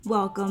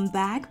Welcome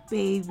back,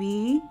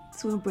 baby,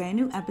 to a brand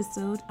new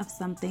episode of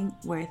Something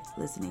Worth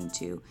Listening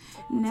to.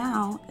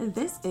 Now,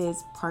 this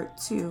is part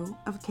 2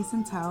 of Kiss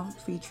and Tell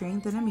featuring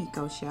the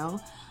Namiko Show.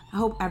 I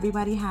hope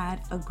everybody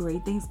had a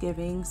great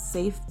Thanksgiving,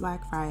 safe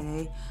Black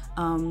Friday.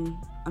 I'm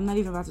not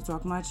even about to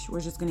talk much.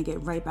 We're just going to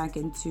get right back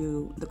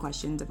into the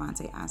question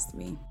Devontae asked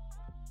me.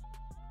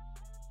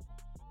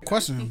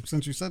 Question,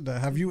 since you said that,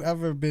 have you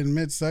ever been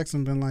mid-sex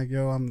and been like,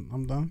 yo,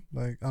 I'm done?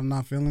 Like, I'm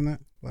not feeling it?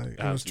 Like,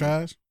 it was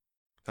trash?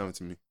 Happened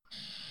to me.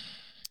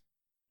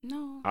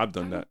 No. I've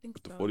done that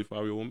with the so.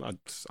 45-year-old woman.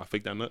 I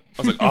faked that nut.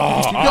 I was like,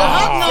 oh.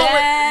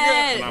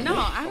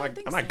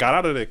 And I got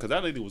out of there because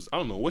that lady was, I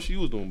don't know what she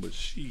was doing, but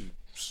she,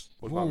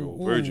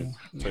 45-year-old virgin.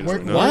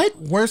 What?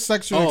 Worst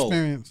sexual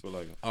experience? So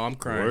like, I'm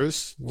crying.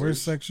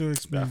 Worst sexual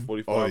experience?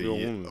 that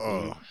 45-year-old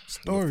woman.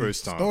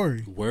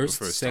 Story.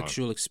 Worst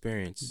sexual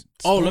experience.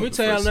 Story. Let me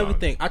tell you another time.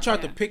 thing. I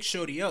tried to pick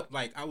Shorty up.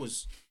 Like, I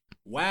was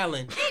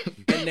wilding,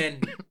 and then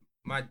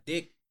my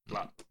dick,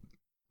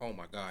 oh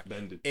my God.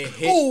 Bended. It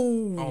hit.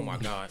 Ooh. Oh my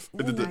God.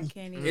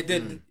 It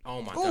did.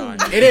 Oh my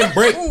God. It didn't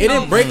break. It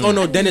didn't break on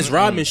no Dennis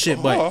Rodman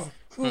shit, but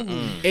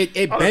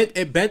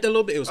it bent a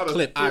little bit. It was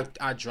clipped.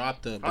 I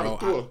dropped her,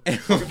 bro.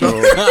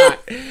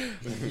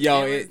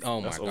 Yo,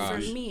 oh my For God.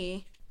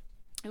 me,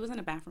 it was in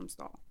a bathroom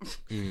stall.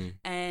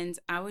 And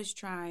I was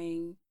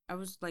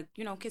like,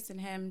 kissing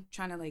him,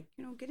 trying to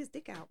get his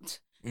dick out.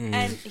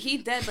 And he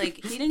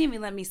didn't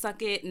even let me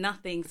suck it,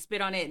 nothing,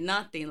 spit on it,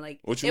 nothing. Like,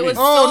 What you it mean? was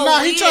so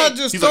weird. He tried to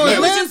just He's throw like, it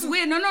It was in? just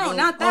weird. No,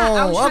 not that.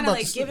 I was I'm trying about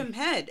to to give say. him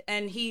head,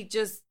 and he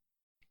just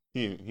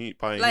He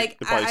probably, like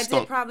it probably I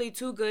stunk. did probably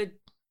too good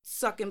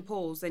sucking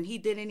pulls, and he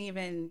didn't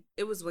even.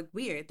 It was like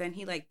weird. Then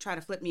he tried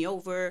to flip me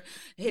over,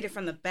 hit it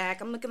from the back.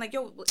 I'm looking like,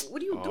 yo,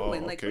 what are you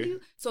doing? Like, what are you?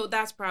 So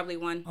that's probably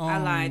one. I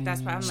lied.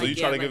 That's probably. I'm So like, you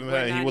tried to give him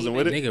head and he wasn't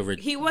with it? Nigga,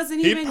 He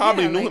wasn't He even.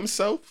 probably knew like,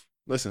 himself.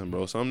 Listen,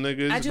 bro, some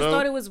niggas, I just bro,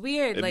 thought it was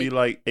weird. it'd Like, be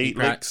like 8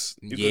 prob- licks.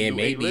 You yeah, could do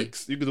maybe. 8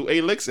 licks. You could do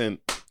 8 licks and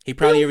he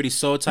probably already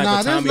saw type Nah,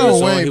 of time there's he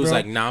was no on. way, He was bro.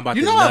 like, nah, I'm about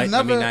You to know, nut. I've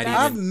Let me never,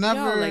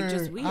 not even.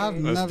 just weird.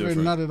 I've That's never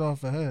different. nutted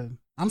off a head.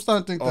 I'm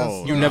starting to think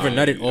that's. You never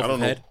nutted I off don't a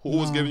know head? who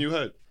was giving you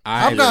head.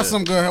 I've got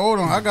some good. Hold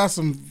on, I got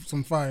some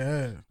fire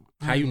head.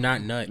 How you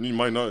not nut? You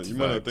might not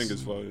think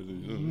it's fire.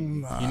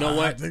 Nah, You know I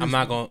what? think I'm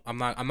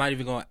it's- not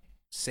even gonna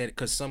say it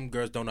because some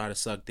girls don't know how to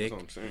suck dick.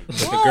 That's what I'm saying. But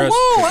the Whoa, girls,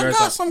 whoa! the I girls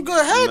got are- some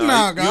good head Nah,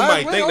 now, guys. you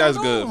might Wait, think that's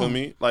hold good on. for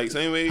me. Like,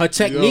 same way. her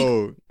technique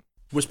Yo,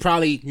 was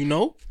probably, this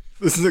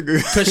nigga.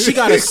 because she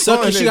gotta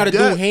suck and she gotta do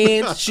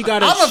hands. She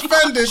gotta. I'm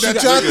offended that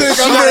got- y'all think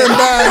I'm getting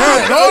bad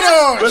head. Hold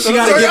on. She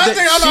gotta So give y'all the-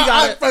 think she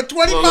gotta- for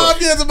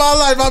 25 years of my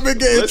life, I've been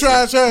getting Listen,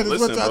 trash head. Is what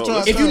listen, y'all bro,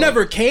 trying to If you tell.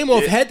 never came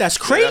off head, that's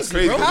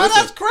crazy, bro. but How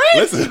that's crazy,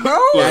 listen, bro?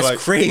 look, That's like,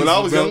 crazy, When I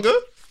was bro. younger,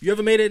 You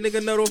ever made a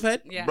nigga nut off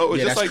head? Yeah. bro, it's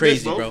Yeah, just that's like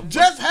crazy, this, bro.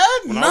 Just head?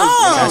 When No.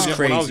 I was That's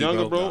when I was crazy,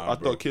 younger, bro. bro, Nah, I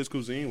bro. thought kids'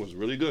 cuisine was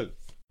really good.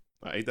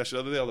 I ate that shit the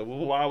other day. I was like,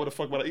 well, why would the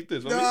fuck would I eat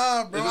this?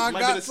 Nah, bro, I might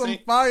be got the some same-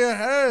 fire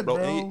head, Bro,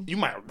 bro. you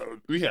might, oh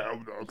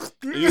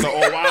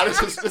wow,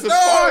 this is No,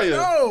 fire.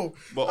 no.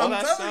 But all I'm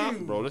that telling sound,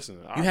 you. bro, listen,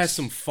 You had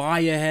some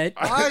fire head,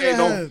 Fire ain't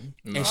no- head.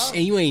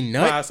 and you ain't I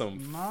nut. had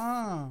some.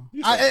 Nah.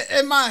 You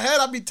In my head,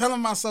 I be telling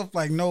myself,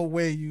 like, no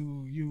way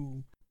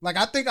you. Like,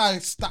 I think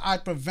I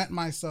prevent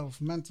myself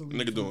mentally.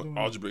 Nigga from doing it.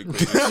 algebra.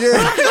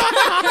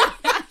 Yeah.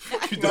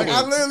 You Like, I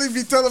doing- literally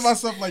be telling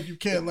myself, like, you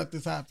can't let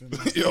this happen.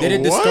 Yo, Did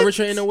it what? discourage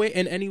her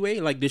in any way?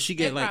 Like, did she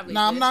get It like? probably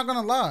Nah, I'm did. not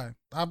gonna lie.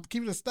 I'll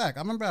keep it a stack.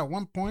 I remember at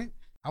one point,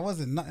 I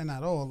wasn't nutting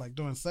at all, like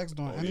doing sex,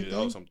 doing Oh, yeah, anything.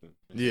 that was something.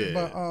 Yeah.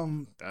 But I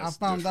That's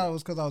found out different. it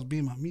was because I was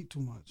beating my meat too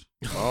much.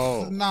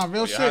 Oh. Nah,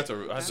 real Oh, yeah, I had shit.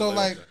 to- I had to So learn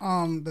like,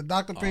 that. the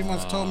doctor pretty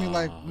much told me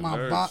like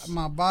nerves.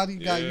 my body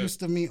got Yeah.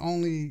 used to me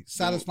only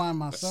satisfying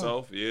myself.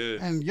 Myself, yeah.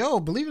 And yo,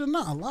 believe it or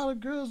not, a lot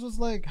of girls was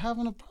like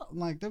having a problem.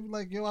 Like they were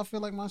like, yo, I feel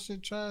like my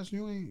shit trash.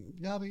 You ain't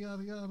yada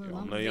yada yada. Yo, I'm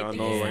I'm letting y'all They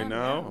know think right it's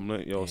now. not I'm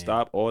letting yo Yeah.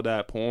 stop all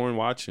that porn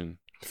watching.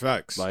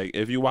 Facts. Like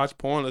if you watch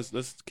porn, let's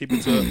keep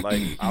it to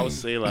like I would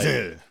say like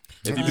yeah.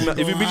 if you I beat your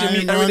ain't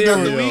meat gonna every day do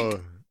of the it. week,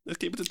 Yo, let's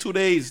keep it to 2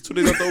 days. 2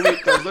 days out the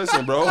week. Cause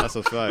listen, bro. that's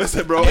a fact.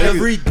 Listen, bro.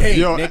 Every day,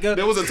 Yo, nigga.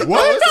 There was a time.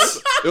 What?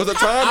 There was a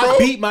time, bro. I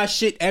beat my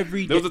shit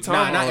every day. There was a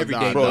time, Nah, not every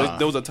day, bro. nah.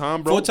 There was a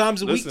time, bro. 4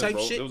 times a week Listen, type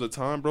bro, shit? There was a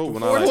time, bro,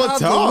 when 4 I like,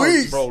 times a times?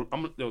 week. bro.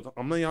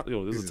 I'm letting y'all.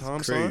 Yo, there's This a is time,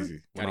 crazy.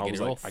 son. When Gotta I get was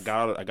it like, off. I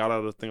got out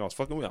of the thing I was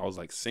fucking with. I was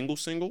like single.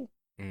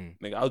 Mm.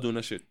 Nigga, I was doing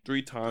that shit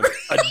 3 times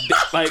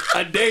like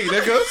a day,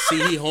 nigga.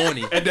 See, he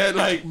horny. And then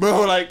like,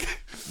 bro, like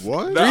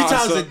What? Nah, 3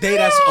 times son. a day,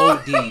 that's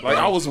OD. Bro. Like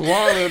I was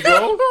wilding,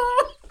 bro.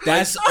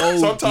 That's OD.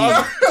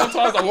 Sometimes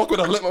I walk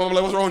with a lip. I'm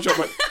like, what's wrong with you?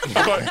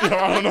 I'm like, yo,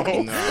 I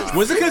don't know,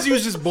 Was it because you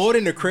was just bored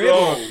in the crib?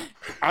 bro.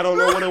 I don't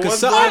know what it was.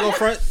 Because I bro. go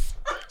front.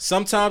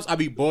 Sometimes I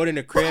be bored in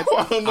the crib.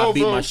 I don't know, I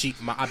beat bro. my shit.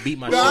 I beat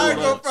my Nah, I shit. ain't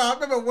gonna once. front. I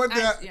remember one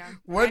day. Yeah.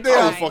 One day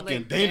I I, was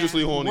fucking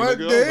dangerously horny, One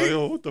nigga. I was day- like,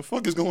 yo, what the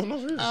fuck is going on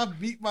here? I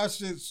beat my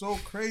shit so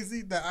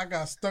crazy that I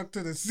got stuck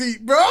to the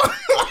seat, bro.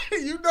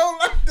 You know,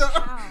 like the.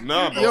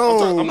 Nah, bro.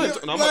 Yo. I'm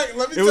not. Like,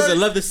 let me It was tell a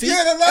you- leather seat?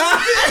 Yeah, the leather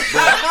seat.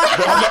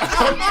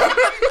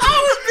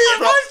 I was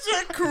beating my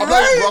shit I'm not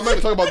crazy.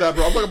 even talking about that,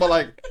 bro. I'm talking about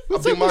like I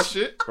beat my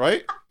shit,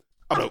 right?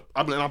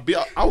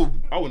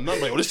 I would not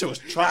like, oh, this shit was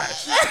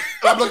trash. And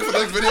I'm looking for the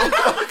next video.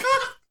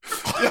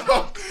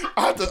 Yo,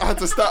 I had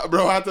to stop,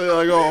 bro. I had to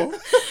like, oh,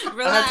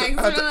 Relax.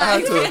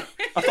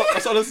 I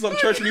saw this some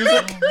church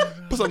music.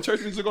 Put some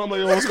church music on. I'm like,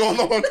 yo, what's going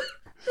on?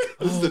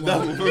 This is the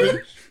devil for me.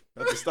 I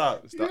had to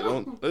stop.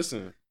 Don't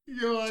listen.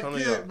 Yo, I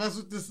can't mess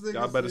with this nigga.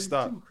 Y'all better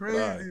stop. Too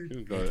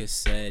crazy. Like I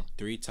said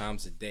 3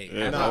 times a day.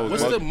 Yeah, Nah,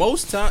 what's the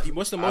most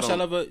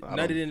y'all ever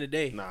nutted in a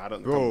day? Nah, I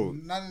don't. Bro,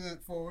 Not in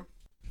that 4.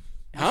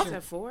 Huh? You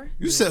said 4?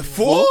 you said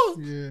 4?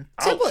 Yeah.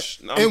 Ouch.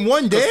 In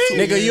one day?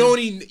 Nigga,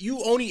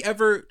 you only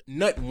ever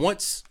nut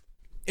once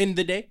in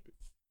the day?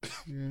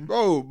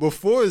 Bro,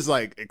 before is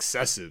like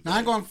excessive. Now, I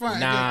ain't going to front.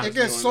 Nah, it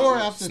gets sore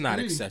after it's 3. not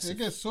excessive. It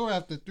gets sore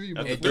after 3.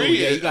 Bro. After It do, 3,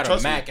 yeah, you got a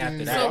trust Mac me. after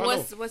Yeah.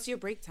 that. So what's your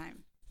break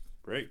time?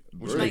 Great.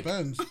 Like-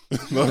 Depends.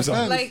 No,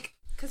 sorry. Like,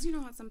 cause you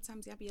know how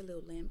sometimes y'all be a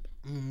little limp.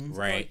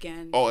 Right.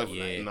 Again. Oh, if,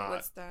 Yeah. nah.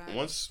 What's that?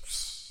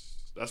 Once,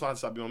 that's why I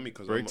stopped being on me.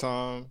 Cause Break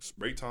time?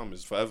 Break time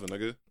is forever,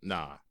 nigga.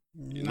 Nah.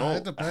 You Nah, know,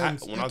 it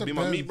depends. when I was being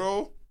my meat,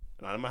 bro,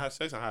 and I didn't have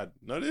sex, I had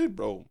nutted,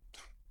 bro.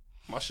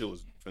 My shit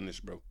was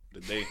finished, bro. The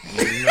day.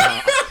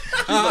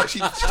 Nah. She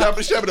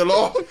tapping the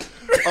law.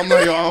 I'm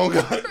like, yo, I don't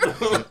got it.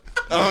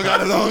 I don't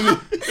got it on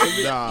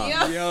me.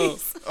 Nah. Yo.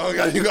 I don't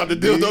got, you got the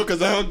deal though,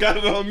 cause I don't got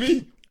it on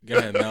me. Go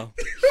ahead, Mel.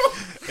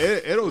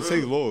 It don't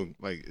take long.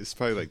 Like, it's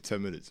probably like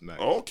 10 minutes max.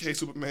 Okay,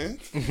 Superman.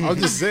 I'm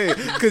just saying.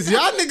 Because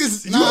y'all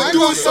niggas, Nah, I you ain't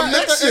doing gonna some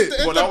front. next It shit.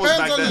 Well, that was depends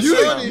back on then. the You-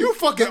 shorty. You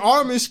fucking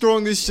arm is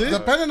strong as shit.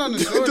 Depending on the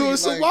You shorty, doing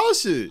some like, wild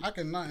shit. I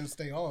can nut and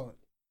stay hard.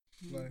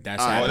 Like,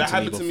 That's Alright, happened, that to me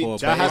happened to me. before,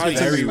 That but happened it's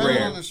to me. very depending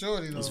rare. on the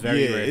shorty, though. It's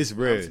very yeah, rare. it's It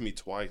happened rare. to me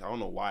twice. I don't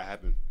know why it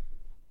happened.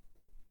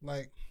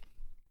 Like,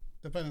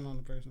 depending on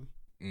the person.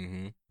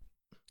 Mm-hmm.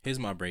 Here's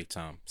my break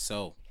time.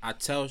 So I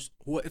tell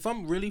if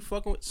I'm really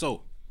fucking with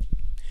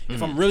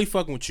if I'm really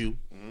fucking with you,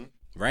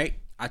 right?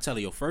 I tell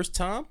you your first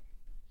time,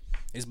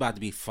 it's about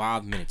to be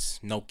 5 minutes,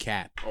 no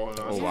cap. Oh,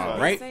 no, wow.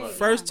 Right? Say it.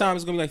 First time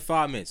is gonna be like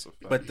 5 minutes,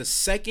 but the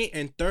second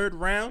and third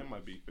round, It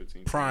might be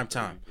 15. prime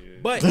time. 30, yeah.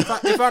 But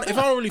if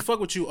I don't really fuck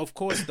with you, of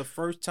course the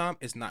first time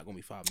it's not gonna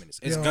be 5 minutes.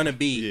 It's Yo. gonna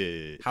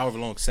be Yeah. however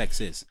long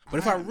sex is. But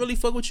if I really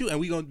fuck with you and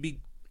we gonna be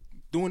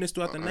doing this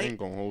throughout the I night, ain't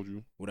gonna hold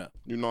you. what up?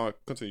 You know, I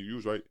continue to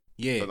use, right?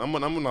 Yeah, 'Cause I'm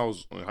when I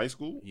was in high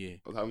school, yeah,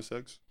 I was having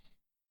sex.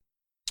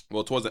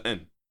 Well, towards the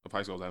end of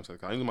high school, I was having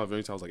sex. I knew my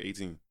very time I was like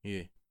 18.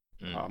 yeah.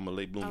 I'm a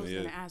late I bloomer, was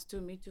yeah. gonna ask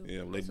too. Me too.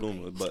 Yeah, late That's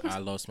bloomer. okay. But I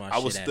lost my. I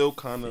was shit still at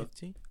kind of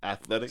 15.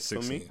 athletic for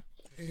me.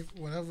 16.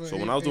 Whatever. So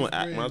when I was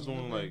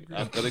doing like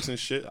athletics and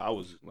shit, I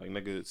was like,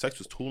 nigga, sex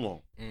was too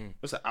long.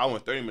 It's an hour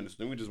and 30 minutes.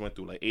 Then we just went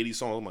through like 80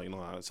 songs. I'm like, you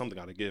know, something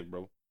gotta give,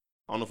 bro.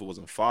 I don't know if it was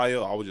on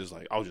fire. I was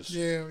just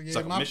Yeah. it's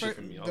like a My mission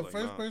for me. I was the like,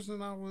 first nah.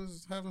 person I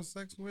was having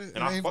sex with And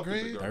in I 8th fucked with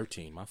the grade, girl.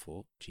 13, my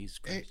fault. Jesus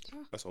Christ.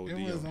 That's OD. it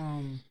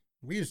was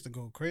we used to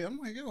go crazy. I'm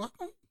like, yo, how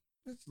come?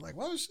 It's like,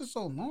 why is shit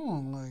so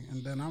long? Like,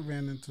 and then I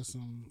ran into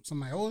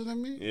somebody older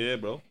than me. Yeah,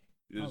 bro.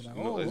 I was It's, like,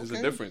 you know, oh, it's okay.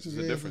 a difference. It's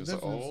Yeah, a it's a difference.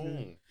 Like,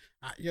 difference,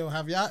 oh. Yo,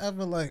 have y'all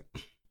ever like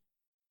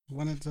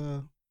wanted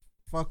to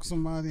fuck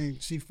somebody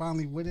and she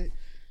finally with it,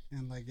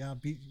 and like y'all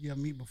beat your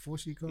meat before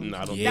she comes?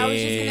 Nah, I don't. That was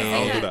just gonna Yeah. say I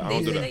don't do that. that. I They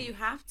don't do say that. that you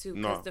have to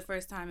because No. the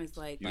first time is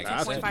like You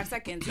have 2.5 to.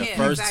 seconds. The Yeah,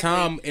 first exactly.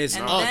 time is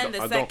and up. then the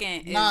I don't.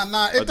 second is Nah.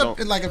 I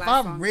don't. Like if Last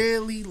I song.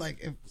 really like,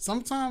 if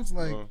sometimes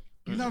like Uh,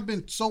 you never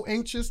been so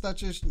anxious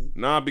that you're.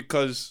 Nah,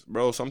 because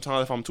bro,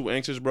 sometimes if I'm too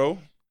anxious, bro,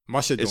 My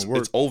shit it's don't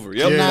work. over.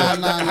 Yep. Nah, That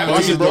nah, happened nah. to My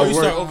me, shit bro. don't You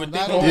work. start That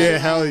overthinking. don't- Yeah,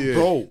 hell yeah.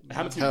 Bro, it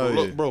happened to me. Hell Bro.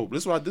 yeah. Look, bro, this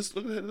is what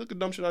look at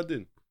dumb shit I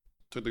did.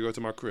 Took the girl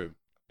to my crib,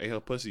 ate her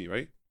pussy,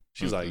 right?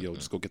 She's like, yo,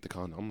 just go get the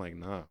condom. I'm like,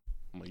 nah.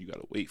 I'm like, you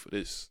gotta wait for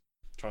this.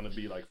 Trying to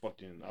be like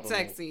fucking, I don't know.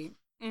 sexy.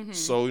 Mm-hmm.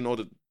 So you know,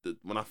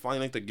 when I finally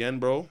linked again,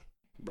 bro,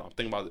 I'm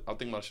thinking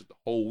about shit the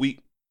whole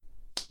week.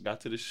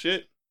 Got to this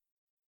shit,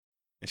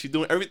 and she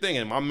doing everything,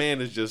 and my man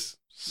is just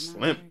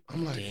slim.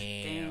 I'm like,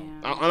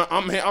 Damn.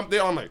 I'm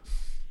there. I'm like,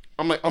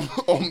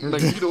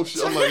 like, you know,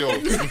 shit. I'm like, yo,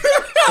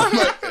 I'm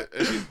like,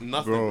 and she's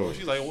nothing, bro. Bro.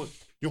 She's like, what?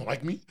 You don't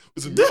like me?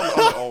 Is it me? I'm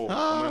like, oh,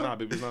 I'm like, nah,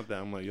 baby, it's not that.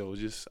 I'm like, yo, it's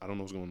just I don't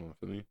know what's going on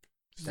for me.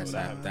 That's Nah,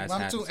 hap- that's if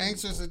I'm happened too to me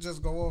anxious before. to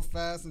just go off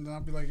fast, and then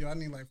I'll be like, yo, I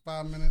need like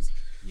 5 minutes.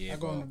 Yeah, I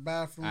go in the bro.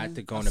 bathroom. I had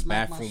to go in the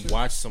smack my bathroom, shit.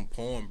 watch some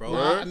porn, bro.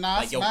 Word? Nah, I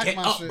Like, yo, smack get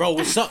my up, shit. bro.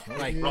 What's up?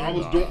 Like, Yeah. Bro, I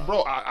was doing,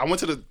 bro. I went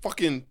to the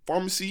fucking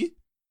pharmacy,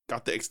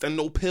 got the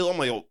extendo pill. I'm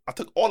like, yo, I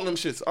took all of them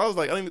shits. I was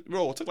like,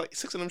 bro, I took like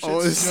 6 of them shits.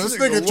 Oh, this Yo, this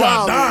nigga nigga trying to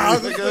wild, die.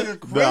 This nigga.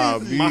 nigga Nah,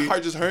 crazy. My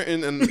heart just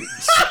hurting and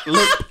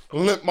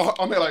limp.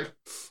 I'm here like,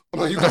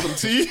 you got some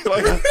tea?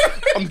 Like,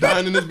 I'm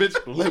dying in this bitch.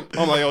 Limp.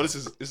 I'm like, yo, this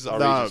is Nah,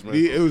 outrageous, man.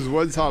 it was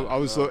one time I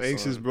was so Nah,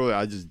 anxious, son. bro.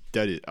 I just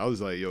dead it. I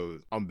was like, "Yo,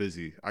 I'm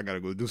busy. I gotta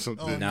go do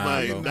something." Oh, nah,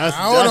 like, bro. that's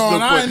Hold on,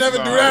 the I ain't never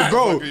do that.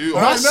 bro. Fuck you. My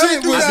I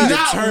shit was I be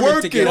not determined to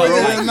working, get bro.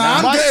 up. Like,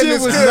 nah, My I'm shit getting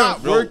was this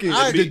not bro. working.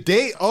 I The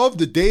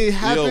day it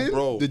happened,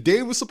 bro. the day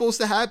it was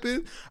supposed to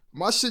happen.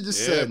 My shit just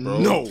Yeah, said bro.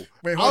 no.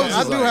 Wait, I hold on. was I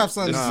just do like, have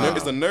something. It's, to nah. say.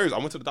 it's the nerves. I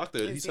went to the doctor.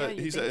 It's- He yeah, said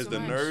you it's think the too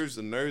much.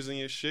 nerves in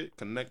your shit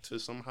connect to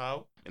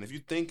somehow. And if you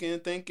thinking, Hell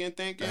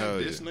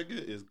this yeah.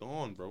 nigga is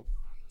gone, bro.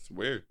 It's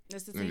weird.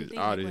 It's the Niggas same thing.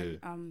 outta Like here.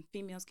 when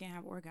females can't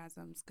have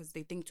orgasms because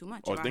they think too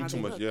much. Or about think how too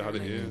they much. look. Yeah, how they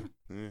Like,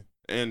 yeah.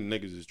 And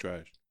niggas is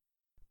trash.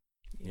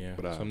 Yeah,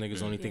 But, some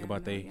niggas only think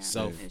about they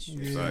self. It's true.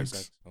 Yeah.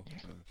 Facts.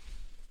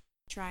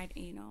 Tried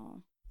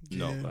anal.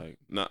 No. Yeah. Like,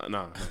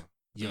 nah.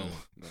 Yo,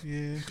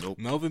 Yeah. Nope.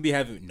 Melvin be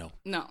having no.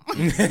 No.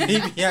 He be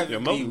having Yeah,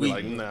 Melvin be weak.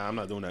 like, nah, I'm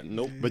not doing that.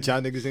 Nope. But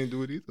y'all niggas ain't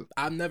do it either.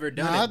 I've never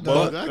Nah, done I it. done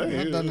But it. I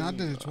done it. I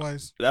did it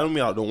twice. That don't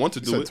mean I don't want to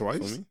You do said it. twice?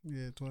 For me.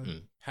 Yeah,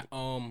 twice.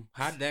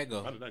 how'd that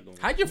go? How did that go?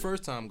 How'd your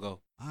first time go?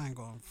 I ain't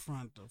going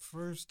front. The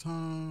first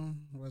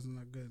time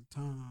wasn't a good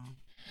time.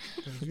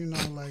 Cause you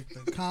know, like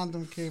the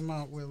condom came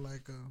out with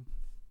like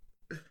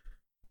a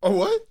Oh,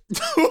 what?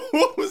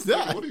 What was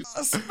that? What a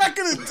speck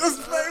of it.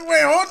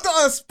 Wait, hold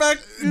on, a speck.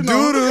 You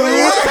know,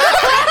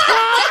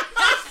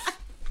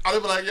 I'd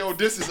be like, yo,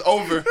 this is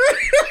over.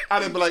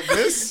 I'd be like,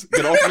 this?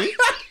 Get off me.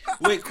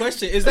 Wait,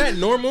 question: is that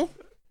normal?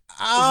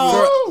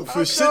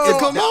 for shit to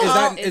come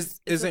out? Is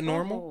a it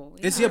normal?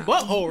 butthole, It's yeah. your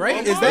butthole,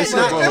 right? Is It's that your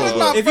not?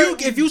 butthole. It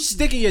was my If you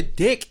sticking your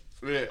dick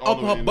Yeah, up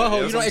her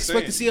butthole, you don't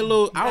expect to see a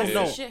little. I don't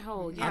know.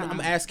 Shithole, yeah.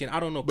 I'm asking. I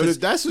don't know. But 'cause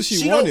if that's what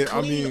she don't wanted,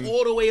 I clean mean,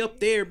 all the way up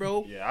there,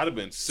 bro. Yeah, I'd have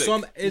been sick.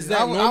 So is Yeah,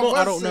 that I normal? was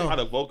I don't sick. know. I'd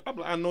have woke. I'd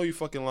be like, I know you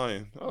fucking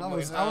lying. I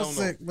was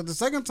sick, but the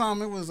second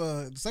time it was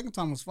the second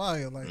time was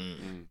fire. Like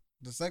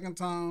the second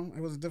time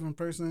it was a different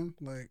person.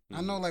 Like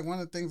I know, like one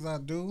of the things I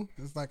do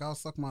is like I'll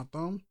suck my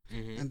thumb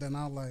and then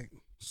I'll like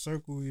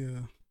circle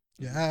your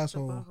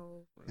asshole.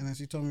 Butthole. And then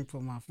she told me to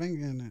put my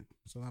finger in it.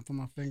 So I put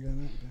my finger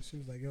in it. And she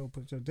was like, yo,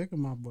 put your dick in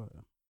my butt. I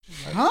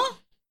was like,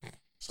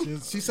 huh?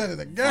 She said it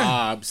again.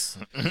 Bobs.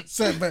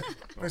 Said, but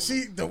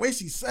she the way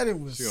she said it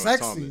was She on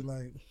sexy. top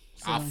Like,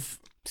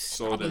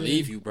 So I then-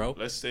 believe you, bro.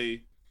 Let's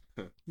say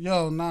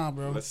nah,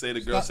 bro. the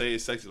girl Stop. say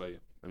it's sexy. Like,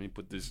 let me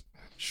put this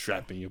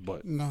strap in your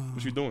butt. Nah.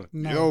 What you doing?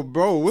 No. yo,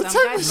 bro, what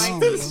Some type of guys shit?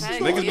 like No, these bro.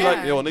 pegs, Niggas be yeah.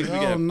 like, yo, niggas be Yo,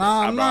 getting.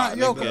 nah, I'm not. niggas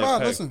Yo, be come getting on,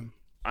 pegged. listen.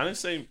 I didn't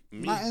say me.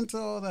 Not into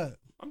all that.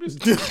 I'm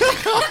just.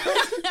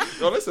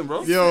 Yo, listen,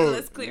 bro. Yo,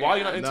 Let's clear Why it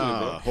you not up. into Nah,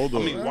 it, bro? hold I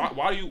on.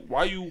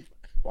 mean,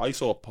 why you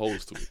so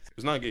opposed to it?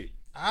 It's not gay.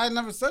 I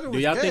never said it was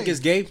Do y'all gay. think it's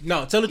gay?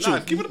 No, tell the Nah,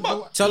 truth. keep it a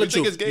buck. Tell You the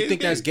think truth. it's gay, You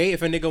think it's that's gay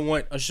if a nigga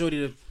want a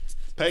shorty to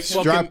Peg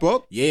fuck Strap him?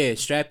 up? Yeah,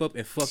 strap up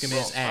and fuck him in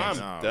his ass.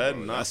 I'm dead,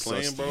 bro, not that's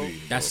playing, sus to bro.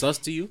 me, That's sus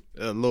to you?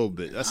 A little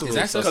bit. That's a Is little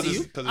that sus sus. to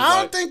you? I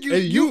don't think you Hey,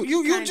 you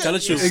Kinda. just Tell the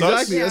truth.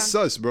 Exactly, Yeah. that's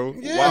sus, bro.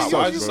 Yeah,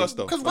 Why you- is it sus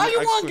though? Because why you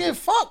want to get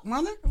fucked,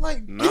 man?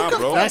 Like Nah, you can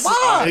bro. fuck.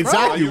 Why,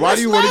 Exactly. bro? Why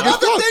do you want to There's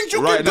get other fucked? things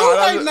you Right, can do nah,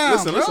 right now,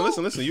 listen,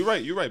 bro.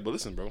 listen. You're right, but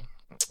listen, bro.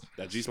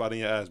 That G spot in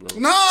your ass, bro.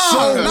 Nah.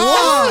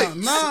 What?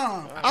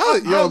 Nah.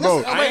 Yo, bro.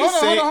 Listen, I wait, ain't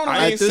hold saying- on.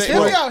 I ain't Hear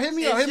saying- me out. Hear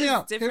me It's out. Hear me just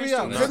out. Hear different me out.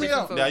 strokes Hear for me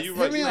out. different Yeah, you folks.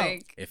 right. Hear me out.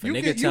 Like, If a You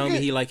nigga can- tell you me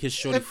can- he like his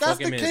shorty If that's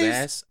fuck him the in his case,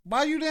 ass,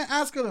 why you didn't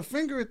ask her to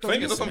finger it though?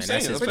 Fingers, that's what I'm Man, saying.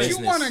 that's his That's But you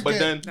business. want to But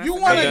then- get, That's you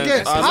a want to business.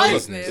 get That's a tight.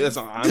 business. Yes,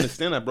 I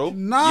understand that, bro.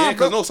 Nah, Yeah,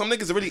 because bro. no, some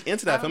niggas are really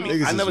into that for me.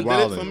 Niggas I is never did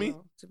wildin'. it for me.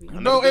 to be I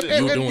honest. Bro, never if did it.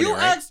 You if doing you it,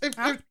 right? ask,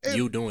 if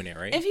you doing it,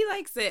 right? If he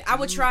likes it, I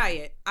would try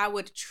it. I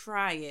would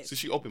try it. So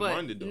she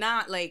open-minded, but though.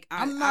 not like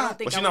I I'm don't not-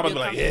 think But she I not would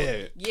about to be feel like,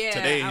 comfortable. yeah,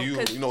 today I-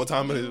 'cause you know what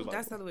time it is.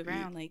 That's the Like, other way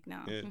around. Like, no.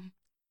 Yeah.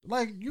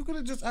 like you could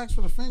have just asked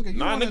for the finger. You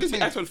Nah, wanna niggas be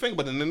take- asking for the finger,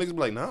 but then the niggas be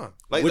like, nah.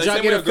 Like, Would like, y'all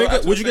same get way a girl finger?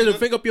 asks Would you for get a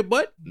finger up your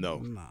butt? No.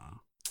 Nah.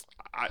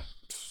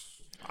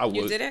 I would.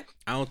 You did it?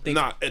 I don't think.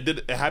 Nah,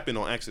 it happened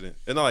on accident.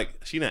 It's not like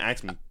she didn't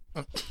ask me.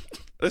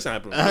 Listen,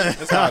 happened.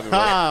 That's how it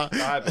happened, bro.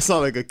 That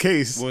sound like a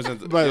case.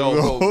 Wasn't But yo,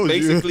 we'll bro, hold you.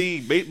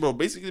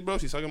 basically, bro,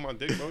 she's sucking my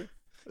dick, bro. That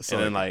And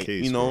sound then like a like,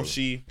 case, you know, bro.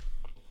 she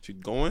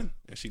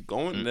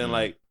going and then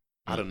like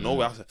out of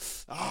nowhere, I was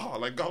like, oh,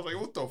 like I was like,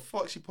 what the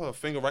fuck? She put her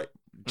finger right,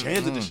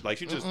 jams at this, like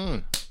she just,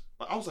 like,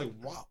 I was like,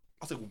 wow.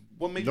 I was like,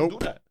 what made you Nope.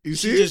 do that? You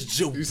She see just it?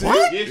 jumped. You see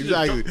What? it? Yeah, she just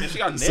Exactly. jumped, and she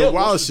got It's nailed. some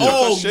wild She shit.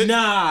 jumped her Oh shit.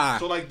 nah.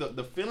 So like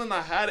the feeling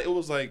I had, it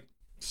was like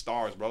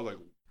stars, bro. I was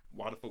like,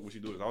 why the fuck would she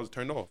do this? I was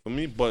turned off for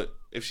me. But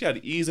if she had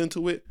to ease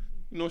into it,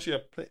 you know, she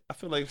had play. I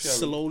feel like if she had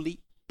Slowly.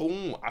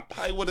 boom, I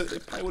probably would have.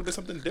 It probably would have been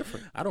something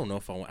different. I don't know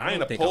if I want. I ain't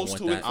don't think opposed I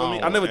to want it that. for me. I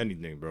I don't never. want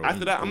anything, bro.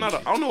 After that, I'm not.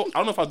 I don't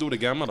know if I do it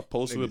again. I'm not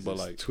opposed to it, but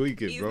like,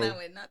 tweak it, He's bro. not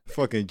with nothing.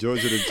 Fucking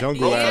Georgia the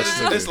Jungle bro, ass it's,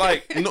 nigga. it's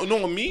like you know,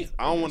 with me,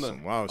 I don't want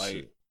Some wild to. Like,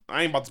 shit.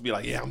 I ain't about to be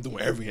like, yeah, I'm doing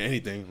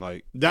anything.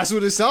 Like, That's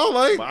what it sound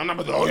like. but I'm not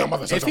about to. Oh, yeah, I'm about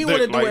to If suck he some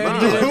want to dick. do Like,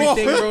 anything, nah.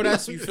 everything, bro,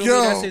 that's you feel Yo.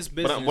 me. That's his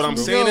business. what I'm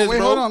bro. saying Yo, is, wait,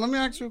 bro, hold on. Let me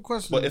ask you a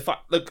question. But if I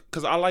look,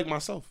 because I like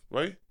myself,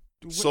 right?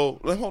 So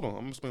hold on,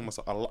 I'm explaining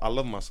myself. I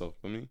love myself.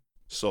 I mean,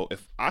 so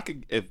if I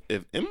could, if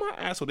in my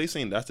asshole they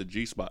saying that's the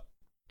G spot,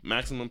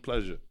 maximum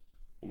pleasure.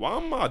 Why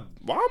am I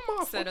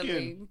fucking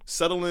Settling.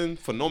 settling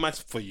for no max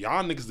for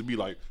y'all niggas to be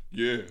like,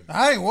 yeah.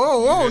 Hey,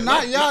 whoa, Yeah,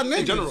 not y'all in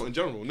niggas.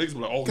 general, niggas be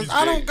like, oh, Cause he's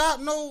I gay. don't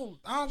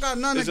got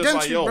nothing It's just against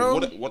like, you, yo,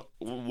 bro.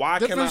 why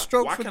Different can I,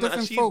 strokes why for can I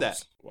different achieve folks.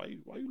 that? Why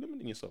you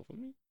limiting yourself? I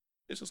mean,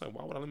 it's just like,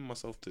 why would I limit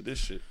myself to this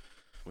shit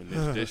when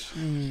there's this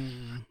shit?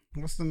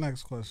 What's the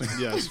next question?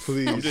 Yes,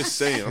 please. I'm just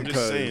saying,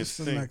 Because- it's What's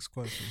the thing. next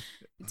question?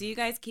 Do you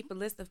guys keep a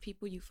list of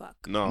people you fuck?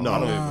 No, No. I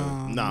don't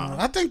even. Nah.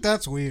 I think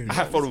that's weird. I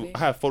have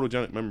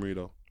photogenic memory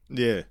though,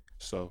 Yeah.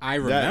 so I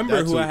remember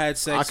That who too. I had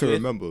sex I can with.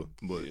 remember,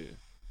 but yeah.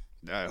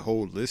 that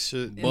whole list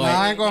shit. But- Nah,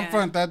 I ain't gonna Yeah.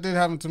 front. That did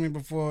happen to me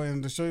before,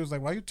 and the show was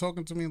like, "Why you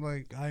talking to me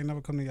like I ain't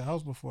never come to your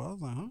house before?" I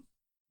was like, "Huh?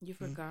 You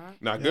forgot?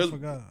 Now Yeah, I girls,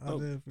 forgot. I did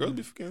girls forget.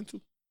 be forgetting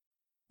too.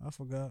 I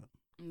forgot."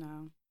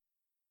 No.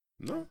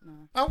 No.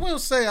 I will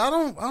say I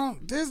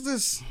don't. There's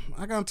this.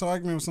 I got into an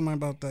argument with somebody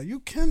about that. You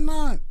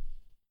cannot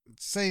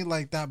say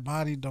like that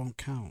body don't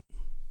count,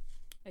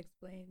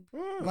 Explain.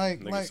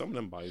 Nigga, some of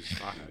them bodies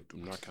I had do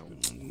not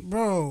count.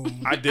 bro.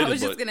 I did I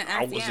was it, just but gonna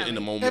I ask wasn't in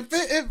the Yami. moment.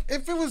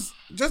 If it was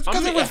just I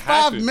because mean, it was it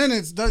 5 happened.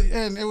 minutes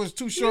and it was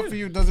too short for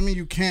you doesn't mean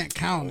you can't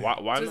count it. Why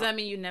So not? does that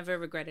mean you never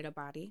regretted a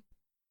body?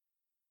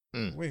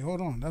 Wait,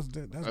 hold on. That's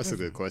That's a different.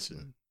 good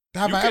question.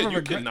 Have You I could, ever you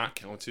regret? could not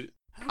count it.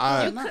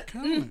 I not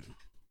count it.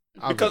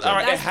 Because all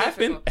right, it That's happened.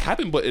 difficult. It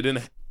happened, but it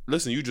didn't.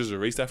 Listen, you just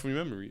erased that from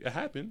your memory. It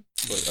happened,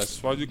 but as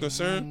far as you're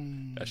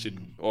concerned, that should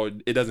or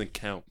it doesn't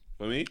count.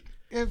 I mean,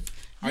 If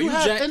Are you you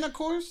had Jack-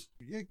 intercourse,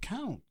 it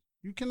count.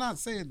 You cannot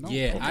say it. No.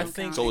 Yeah, It I don't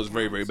think count. so it's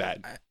very very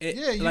bad.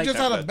 Yeah, you like, just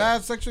had a that.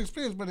 bad sexual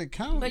experience, but it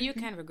counts. But you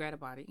can regret a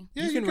body.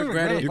 Yeah, you can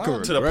regret it. You can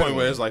about To the Right. point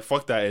where it's like,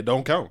 fuck that, it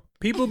don't count.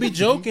 people be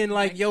joking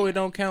like, "Yo, it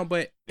don't count,"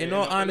 but in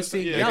all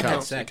honesty, yeah, y'all it had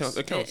counts. sex. It counts.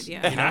 It counts.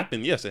 Yeah. It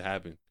happened. Yes, it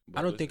happened.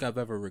 I don't think I've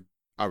ever.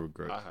 I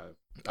regret. I have.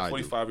 I do.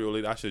 45-year-old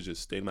lady, I should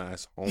just stay my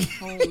ass home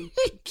Home.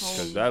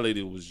 because that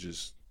lady was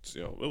just,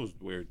 it was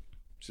weird.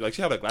 She had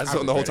her glasses I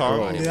on the whole regret it,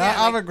 time. bro. Yeah,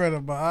 I like- regret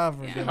it, but I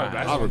regret She had it. her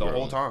glasses I on the regret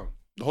whole it. time.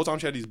 The whole time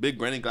she had these big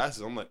granny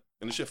glasses. I'm like,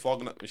 and the shit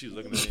fogging up, and she was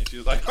looking at me, and she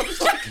was like, I'm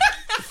just like,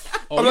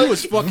 Oh, you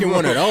was fucking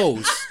one of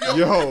those.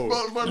 Yo,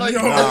 but like, She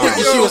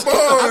was.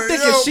 I'm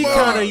thinking she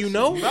kind of, you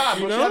know, nah,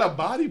 you but know. she had a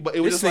body, but it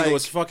was This just nigga like,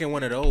 was fucking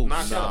one of those.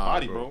 nah, she had a Nah,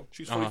 body, bro. bro.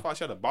 She was 45,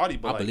 she had a body,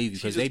 but I like, believe you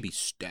she because they just be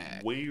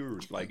stacked.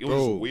 weird. Like, it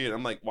Bro. was weird.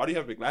 I'm like, why do you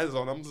have the glasses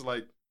on? I'm just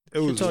like, it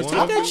was told one. you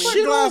I that put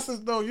shit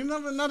glasses though. You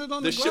never nutted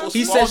on the The shit was glasses.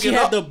 He said she fogging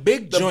had up. the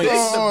big The joints. big-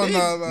 Oh, big-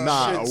 no.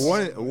 Nah,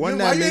 shits. one Why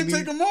that you made didn't me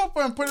take them off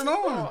and put it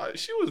on?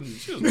 she was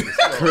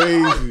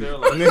crazy. They're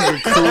like,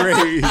 Nigga,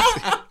 crazy.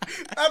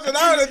 That's what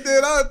I would have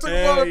did. I would have took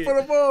them off and put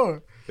them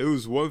on. It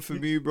was one for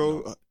me,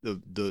 bro.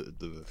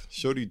 The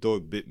shorty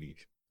dog bit me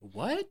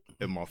What?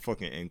 in my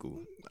fucking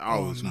ankle. I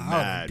Oh, was nah, I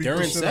mad. would've beat the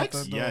During shit out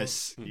sex? that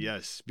dog.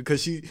 Yes,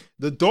 because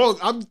the dog.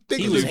 I'm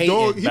thinking was the hating.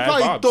 dog. He Bad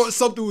probably vibes. thought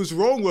something was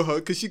wrong with her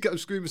because she kept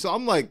screaming. So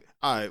I'm like,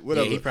 all right,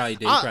 whatever. Yeah, he probably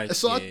did.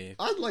 So Yeah.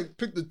 I like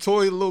picked the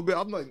toy a little bit.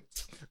 I'm like,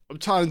 I'm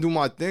trying to do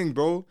my thing,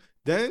 bro.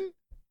 Then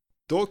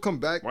dog come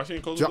back. why she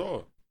didn't close the Drop-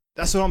 door?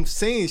 That's what I'm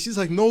saying. She's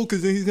like, no,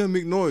 because then he's gonna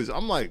make noise.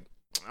 I'm like,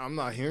 I'm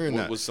not hearing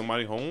that. Was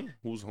somebody home?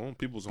 Who's home?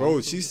 People's home.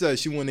 Bro, she said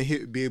she want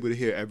to be able to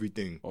hear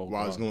everything Oh,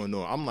 while it's God. going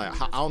on. I'm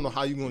like, I don't know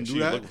how you gonna She do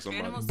looked that. with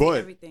somebody. Animals But- see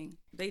everything.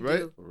 They right?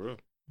 do. For real.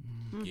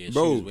 Yeah, she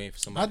Bro, was waiting for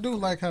somebody. I to do come.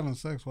 like having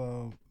sex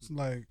while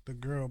like the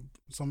girl,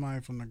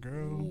 somebody from the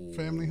girl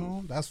family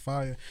home. That's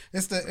fire.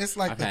 It's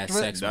like I've the had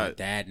threat. sex with my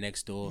dad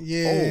next door.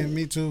 Yeah, Oh.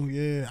 me too.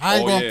 Yeah, I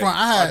ain't Oh, going yeah. front.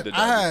 I did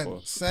I that had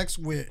before. sex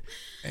with,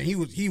 and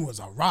he was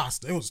a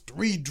roster. It was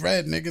 3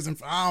 dread niggas, and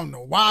I don't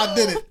know why I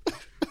did it,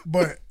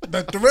 but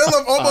the thrill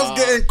of almost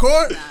getting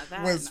caught Nah,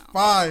 that was no.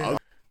 fire.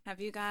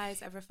 Have you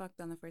guys ever fucked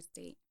on the first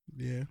date?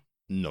 Yeah,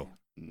 No.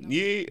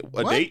 Yeah, a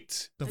What?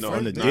 date? The No,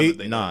 first On a date? not a date?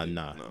 date, Nah,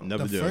 not a date. No.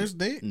 never the did. first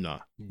date. Nah.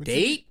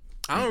 Date?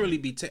 I don't really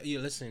be. You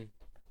listen.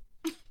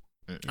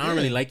 I don't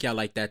really like y'all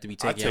like that to be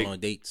taking take- y'all on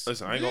dates.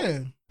 Listen, I ain't Yeah,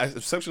 gonna. As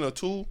exception of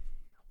 2,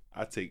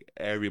 I take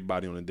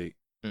everybody on a date.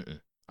 Mm-mm.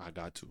 I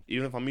got to.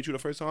 Even if I meet you the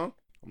first time,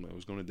 I'm like,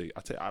 let's go on a date.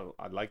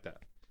 I like that.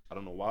 I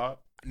don't know why.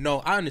 No,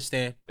 I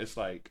understand. It's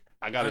like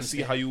I gotta I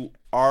see understand. how you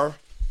are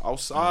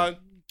outside.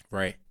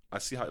 Right. I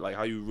see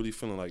how you really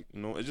feeling. Like, you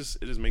know, it just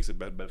makes it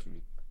better for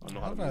me. I know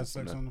how I've to had move sex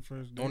from that. on the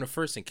first date. On the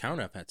first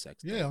encounter, I've had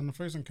sex. though. Yeah, on the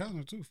first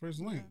encounter too, first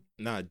link.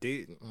 Nah,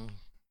 date.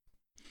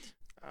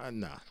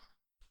 Nah.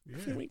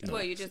 Yeah.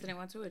 What, you just didn't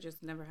want to? It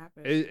just never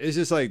happened. It's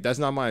just like that's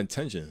not my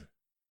intention.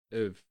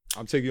 If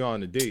I'm taking you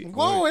on a date,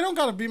 Whoa, it don't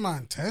gotta be my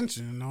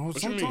intention, no.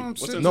 What you mean?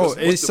 Sometimes What's shit- the- no, what's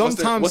the- it's what's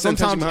the- sometimes what's the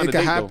intention sometimes behind it the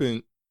can date, though?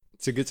 happen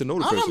to get to know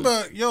the I person.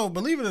 remember, yo,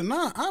 believe it or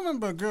not, I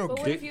remember a girl. But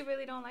what get- if you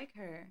really don't like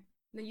her?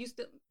 Then you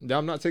still, That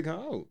I'm not taking her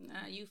out.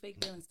 you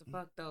fake feelings to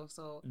fuck though.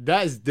 So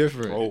That's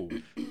different. Bro,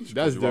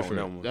 That's you wrong on different.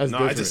 that one. That's nah,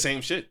 different. it's the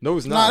same shit. No,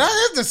 it's Nah, not.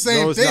 that is the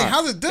same No, it's thing. not.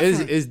 How's it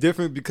different? It's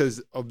different because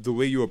of the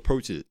way you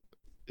approach it.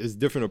 It's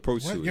different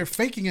approach What? to You're it.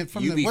 faking it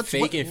from You the be what-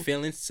 faking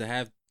feelings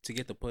to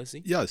get the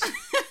pussy Yes.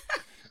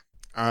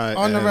 All right.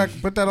 on the and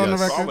record. Put that on the yes,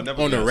 So I would record.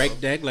 never on do the that, rec so.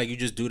 deck. Like you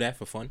just do that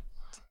for fun.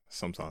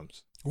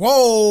 Sometimes.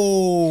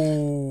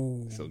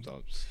 Whoa.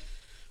 Sometimes.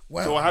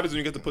 Well, So what happens when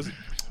you get the pussy?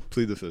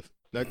 Plead the fifth.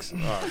 Next. All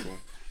right, cool.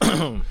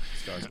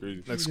 This guy's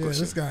crazy. Next yeah,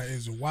 question. this guy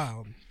is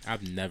wild.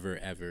 I've never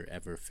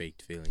ever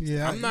faked feelings.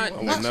 Yeah, I'm not. I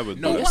would never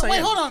do No, that. yes, I Wait,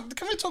 am. hold on.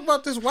 Can we talk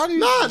about this? Why do you?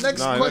 Nah, next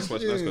Nah, question. next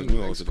question, next question. We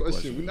gonna go to the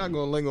question. We're not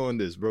gonna linger on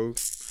this, bro.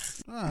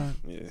 Alright.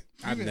 Yeah.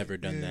 I've You never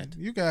done yeah, that.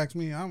 You can ask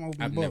me. I'm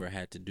open I've book. never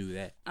had to do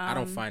that. I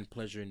don't find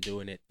pleasure in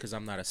doing it because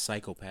I'm not a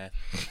psychopath.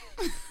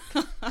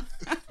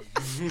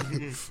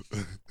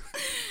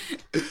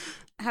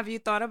 have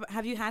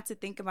you had to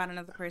think about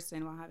another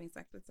person while having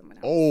sex with someone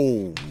else?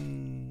 Oh.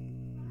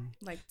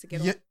 Like to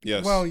get Yeah. off?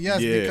 Yes. Well,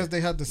 yes, Yeah. because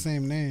they had the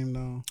same name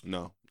though.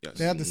 No. Yes.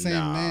 They had the same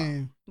Nah.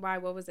 name. Why?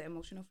 What was it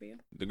emotional for you?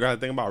 The girl I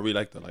think about, I really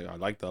liked her. Like, I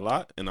liked her a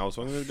lot, and I was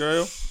fucking this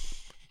girl.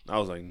 I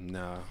was like,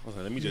 nah. I was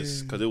like, let me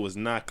just, because it was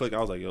not click. I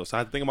was like, yo, so I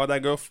had to think about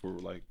that girl for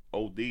like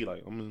OD.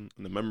 Like, I'm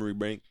in the memory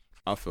bank.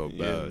 I felt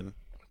Yeah. bad,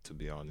 to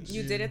be honest.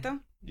 You did it though?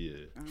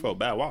 Yeah. Felt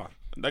bad. Why?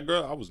 That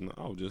girl, I was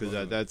just Because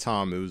at that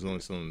time, it was on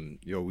some,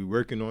 we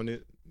working on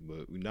it,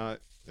 but we not.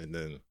 And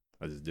then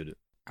I just did it.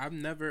 I've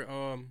never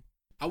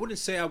I wouldn't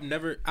say I've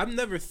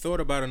never thought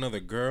about another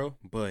girl,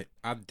 but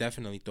I've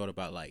definitely thought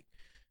about like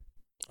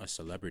a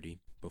celebrity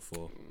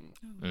before.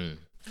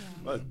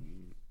 But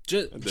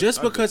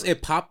Just because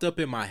it popped up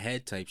in my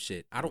head type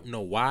shit. I don't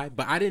know why,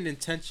 but I didn't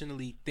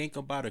intentionally think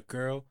about a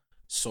girl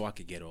so I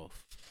could get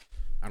off.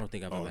 I don't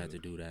think I've ever had to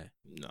do that.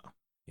 No.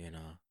 You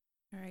know.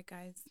 All right,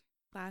 guys.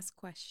 Last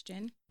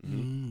question.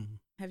 Mm.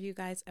 Have you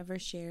guys ever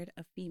shared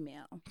a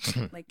female?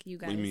 Like you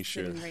guys do you mean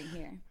sitting share? right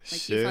here.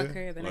 Like Share? you fuck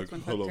her, the next Like,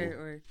 one fuck hello. her,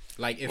 or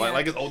Like if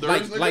like it's older.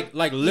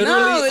 like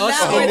literally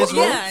us in this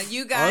room. yeah,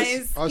 you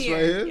guys Us here.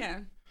 right here? Yeah.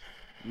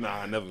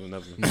 Nah, never.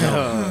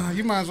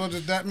 You might as well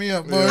just dap me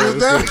up, boy. Yeah, You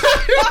might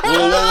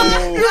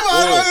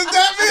as well just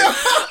dap me up.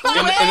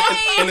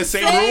 In the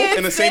same room?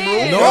 In the same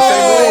room? No,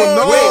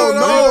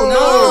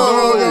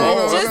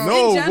 Just in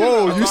no,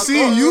 general. whoa, you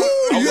see, you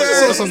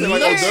saw some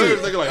like nut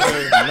shit.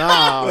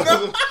 Nah,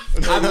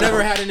 I've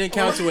never had an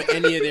encounter with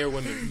any of their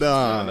women.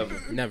 nah.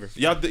 Never.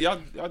 Y'all did?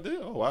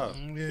 Oh wow.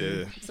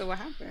 Yeah, So what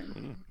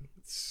happened?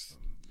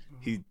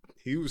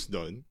 he was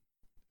done,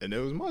 and it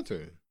was my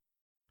turn.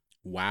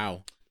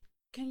 Wow.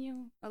 Can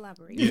you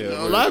elaborate?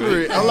 Yeah,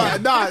 elaborate.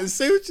 Nah,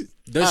 say what you.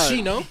 Does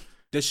she know?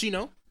 Does she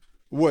know?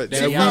 What?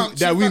 That That, y'all- we,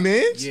 that we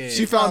made? Yeah.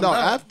 She found out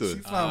after. She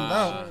found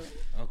out.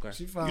 Okay.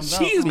 She found out.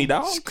 Cheese me,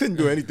 dog. She couldn't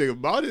do anything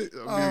about it.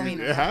 I mean,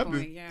 At it that happened.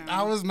 point, yeah.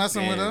 I was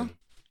messing with her,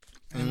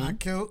 Damn. and I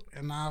killed,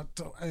 and I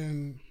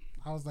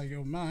was like,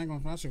 "Yo, man, I ain't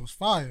gonna find shit was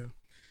fire."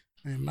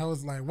 And I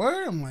was like,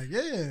 "Word?" I'm like,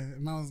 "Yeah."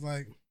 And I was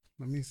like,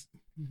 "Let me."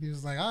 He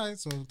was like, "All right,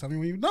 so tell me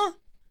when you done."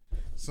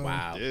 So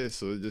Wow. Yeah,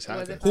 so it just Was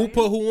happened. it Who fire?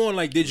 put who on?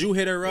 Like, did you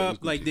hit her up?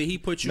 Like, did he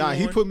put you Nah, on?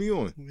 he put me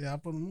on. yeah, I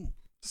put him on.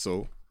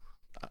 So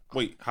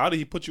Wait, how did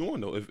he put you on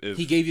though? If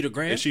He gave you the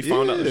gram, if she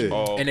found out, Yeah.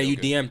 oh, and then you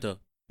okay. DM'd her.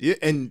 yeah,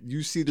 and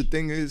you see, the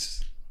thing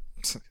is,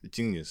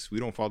 genius. We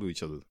don't follow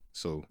each other.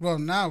 So Well,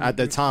 now we At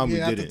the do. time,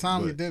 we At the didn't,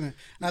 time, we but- didn't.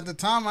 At the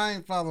time, I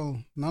ain't follow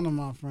none of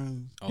my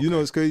friends. Okay. you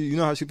know it's crazy. You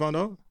know how she found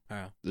out?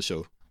 How? The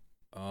show.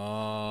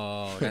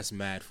 Oh, that's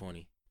mad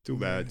funny. Too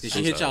bad. Did So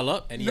she hit sad. y'all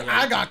up? Any of y'all?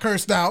 I got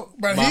cursed out,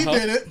 but By he her?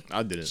 did it.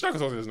 I didn't. She's not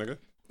gonna talk to this nigga.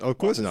 Of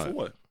course For not.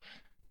 what?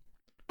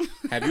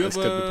 Have you Let's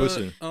ever? keep it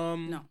pushing.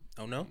 No.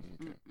 Oh no.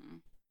 You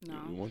No.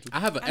 want to? I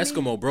have an I mean-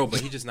 Eskimo bro, but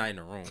he's just not in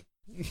the room.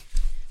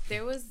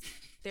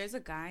 There's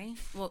a guy.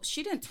 Well,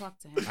 she didn't talk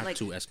to him. I have Like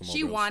two Eskimo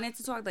she bros. wanted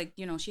to talk. Like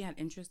she had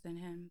interest in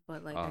him,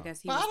 but like I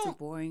guess he But I was too don't-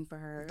 boring for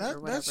her that- or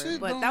that whatever. shit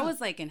But don't- that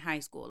was like in high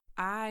school.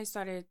 I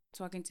started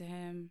talking to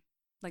him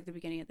like the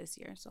beginning of this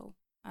year, so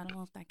I don't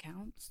know if that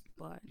counts,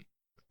 but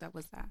that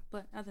was that.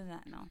 But other than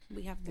that, no,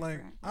 we have Like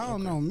different. I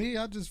don't know me.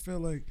 I just feel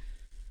like,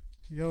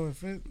 yo,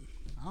 if you're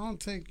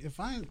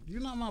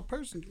not my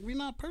person. We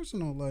not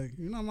personal. Like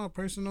you're not my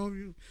personal.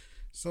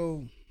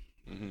 So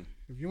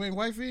if you ain't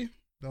wifey,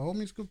 the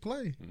homies could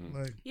play.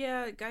 Like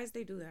Yeah, guys,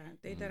 they do that.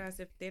 They did as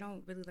if they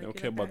don't really like. They don't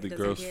you care like about that. the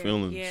Doesn't girl's care.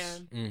 feelings. Yeah,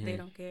 they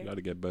don't care. You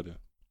gotta get better.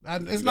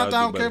 it's You not that gotta I do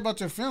don't care better. about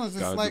your feelings.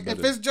 It's Gotta do like if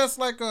better. it's just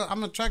like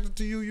I'm attracted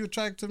to you, you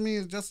attracted to me.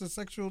 It's just a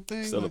sexual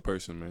thing. Still a like,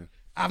 person, man.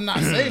 I'm not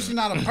saying she's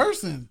not a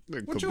person.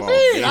 Like, What you come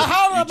mean? on.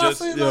 How You am I just-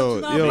 saying Yo,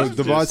 she's not a yo, person?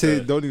 Devontae,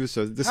 said- don't even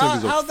stress. This How,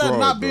 nigga's a how's fraud, that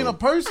not bro. being a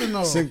person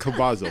though? Sin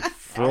Kaba's a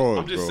fraud,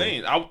 I'm just bro.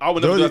 saying. I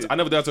would never. Don't I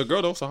never did that to a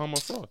girl though. So how am I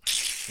fraud?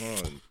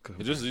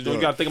 You just you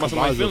gotta think about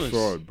somebody's Kaba's a feelings.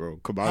 fraud, bro.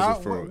 Kaba's How-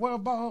 a fraud. what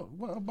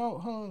about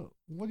her?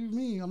 What do you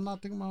mean? I'm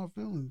not thinking about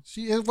her feelings.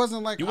 It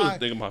wasn't like You wasn't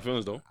thinking about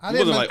feelings though. I You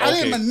didn't wasn't like I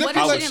didn't okay. manipulate- What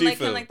How if would she didn't she like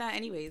feel? him like that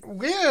anyways?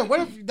 Yeah, what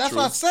if that's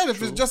what I said?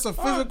 If it's True. just a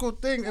physical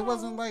thing, it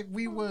wasn't like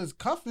we was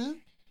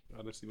cuffing.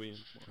 Let's see what you.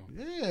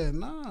 Yeah,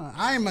 nah.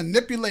 I ain't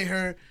manipulate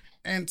her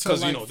into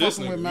Because like you know this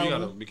fucking nigga, with you gotta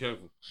Melvin. be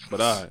careful.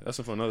 But alright, that's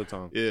it for another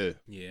time. Yeah,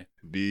 Yeah.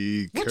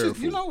 be Which careful.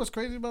 is, you know what's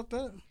crazy about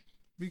that?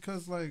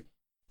 Because like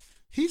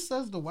he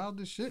says the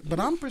wildest shit, but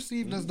I'm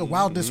perceived as the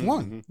wildest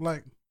one.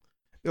 Like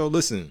Yo,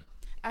 listen,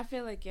 I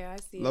feel like I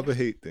see. love it. or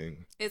hate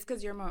thing. It's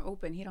because you're more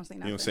open. He don't say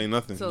nothing. You don't say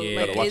nothing. So Yeah.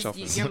 like, Gotta watch out for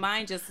your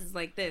mind just is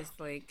like this,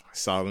 like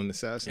Silent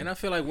assassin. And I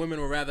feel like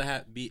women would rather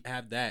have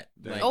that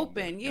like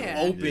open, yeah.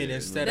 open Yeah.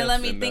 instead Then of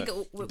let me and think that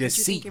of what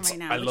deceit. you're thinking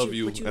right now. I What love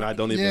you, what and I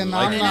don't even yeah, no,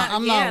 like I'm you. not.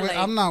 I'm Yeah, not. With, like-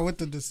 I'm not with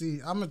the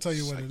deceit. I'm gonna tell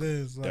you what it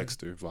is. Like,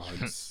 Dexter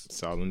vibes.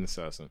 Silent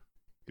assassin.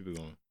 Keep it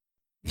going.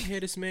 you hear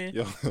this man.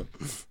 Yo,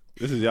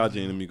 this is y'all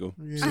Jane Amigo.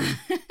 yeah.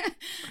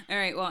 All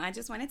right. Well, I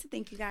just wanted to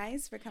thank you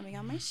guys for coming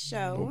on my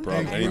show. No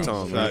problem. And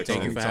Anytime. Facts.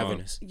 Thank you for Anytime.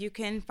 having us. You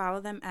can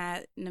follow them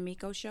at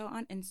Namiko Show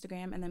on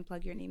Instagram and then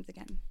plug your names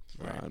again.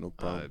 Alright, no All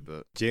problem. right,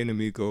 but J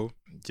Namiko,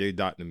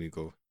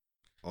 J.Namiko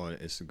on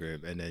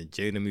Instagram, and then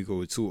J Namiko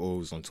with 2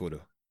 O's on Twitter.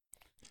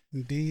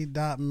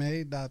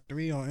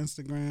 D.May.3 on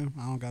Instagram.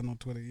 I don't got no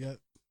Twitter yet.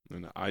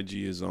 And the IG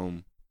is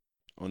 _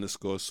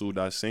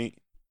 Sue.Saint,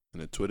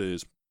 and the Twitter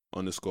is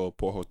 _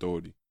 Port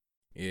Authority.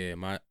 Yeah,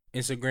 my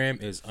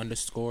Instagram is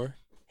 _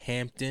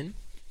 Hampton.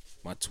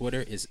 My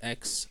Twitter is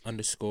X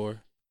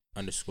 _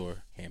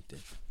 Hampton.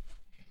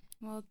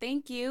 Well,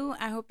 thank you.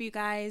 I hope you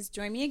guys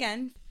join me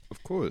again.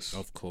 Of course.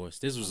 Of course,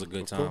 this was a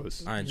good Of time.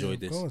 course. I enjoyed Of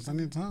this. course,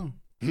 anytime.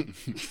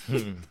 For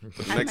the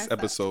I next messed up.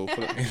 episode.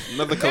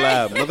 Another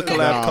collab. Another collab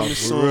Nah, coming for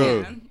soon.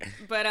 real. Yeah.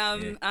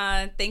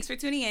 But thanks for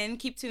tuning in.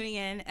 Keep tuning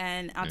in,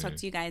 and I'll talk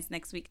to you guys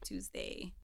next week Tuesday.